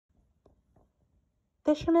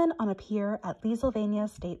Fishermen on a pier at Pennsylvania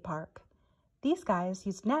State Park. These guys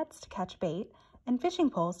use nets to catch bait and fishing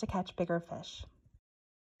poles to catch bigger fish.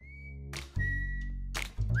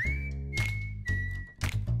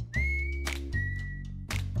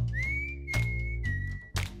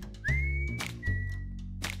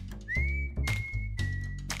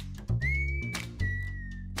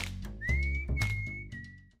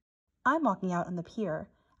 I'm walking out on the pier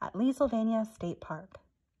at Pennsylvania State Park.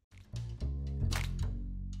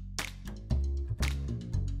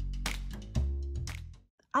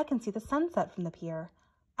 I can see the sunset from the pier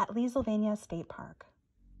at Pennsylvania State Park.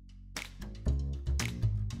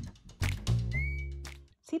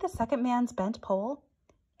 See the second man's bent pole?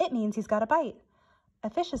 It means he's got a bite. A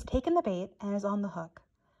fish has taken the bait and is on the hook.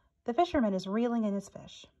 The fisherman is reeling in his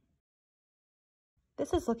fish.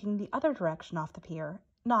 This is looking the other direction off the pier,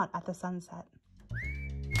 not at the sunset.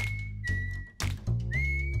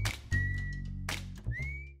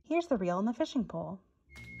 Here's the reel and the fishing pole.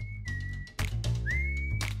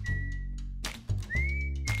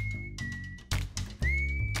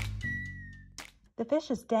 The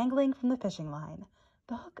fish is dangling from the fishing line.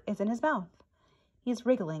 The hook is in his mouth. He is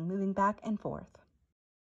wriggling, moving back and forth.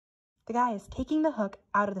 The guy is taking the hook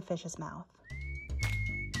out of the fish's mouth.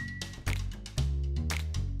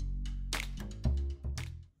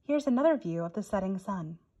 Here's another view of the setting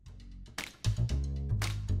sun.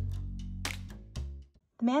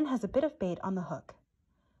 The man has a bit of bait on the hook.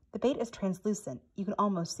 The bait is translucent. You can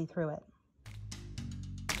almost see through it.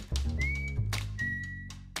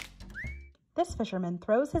 This fisherman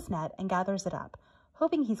throws his net and gathers it up,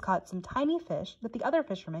 hoping he's caught some tiny fish that the other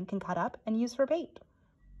fisherman can cut up and use for bait.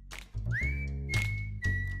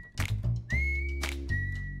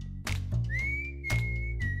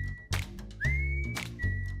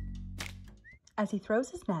 As he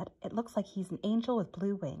throws his net, it looks like he's an angel with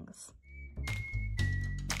blue wings.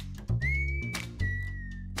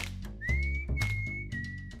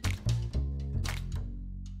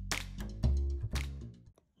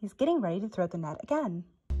 He's getting ready to throw the net again.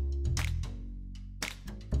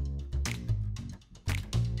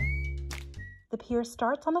 The pier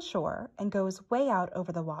starts on the shore and goes way out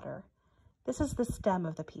over the water. This is the stem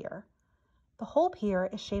of the pier. The whole pier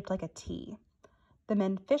is shaped like a T. The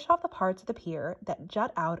men fish off the parts of the pier that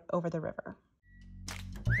jut out over the river.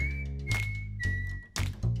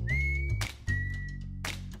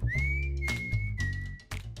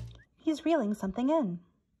 He's reeling something in.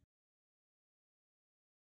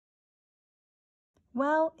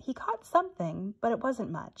 Well, he caught something, but it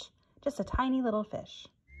wasn't much, just a tiny little fish.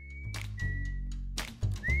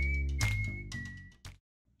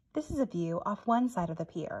 This is a view off one side of the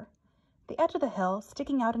pier. The edge of the hill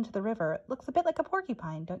sticking out into the river looks a bit like a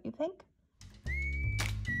porcupine, don't you think?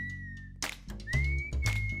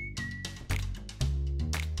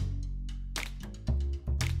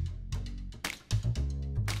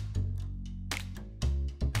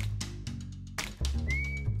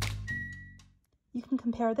 You can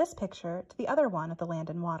compare this picture to the other one of the land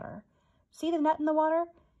and water. See the net in the water?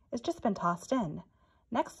 It's just been tossed in.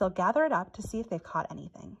 Next, they'll gather it up to see if they've caught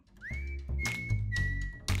anything.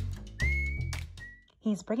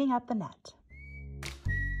 He's bringing up the net.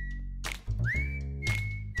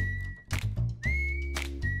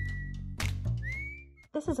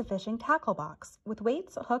 This is a fishing tackle box with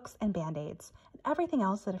weights, hooks, and band-aids, and everything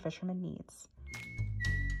else that a fisherman needs.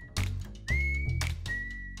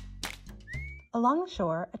 Along the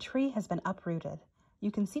shore, a tree has been uprooted. You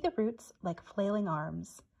can see the roots like flailing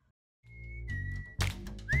arms.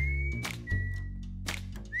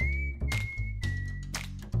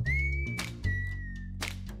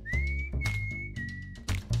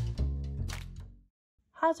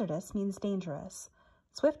 Hazardous means dangerous.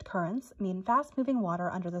 Swift currents mean fast-moving water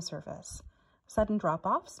under the surface. Sudden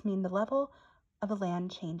drop-offs mean the level of the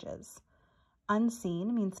land changes.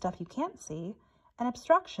 Unseen means stuff you can't see, and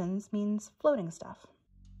obstructions means floating stuff.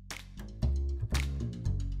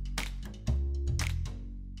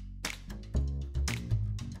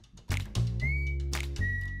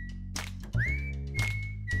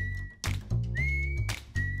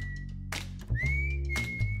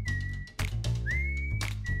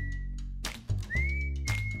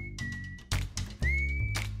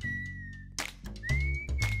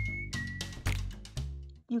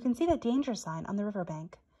 You can see the danger sign on the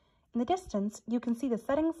riverbank. In the distance, you can see the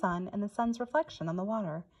setting sun and the sun's reflection on the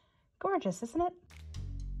water. Gorgeous, isn't it?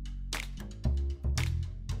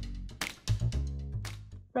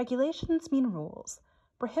 Regulations mean rules.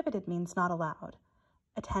 Prohibited means not allowed.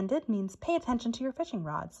 Attended means pay attention to your fishing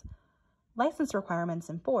rods. License requirements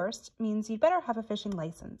enforced means you'd better have a fishing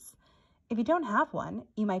license. If you don't have one,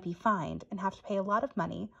 you might be fined and have to pay a lot of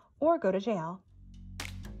money or go to jail.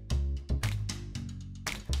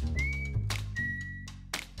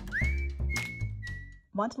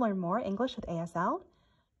 Want to learn more English with ASL?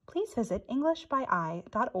 Please visit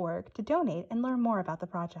englishbyeye.org to donate and learn more about the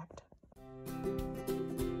project.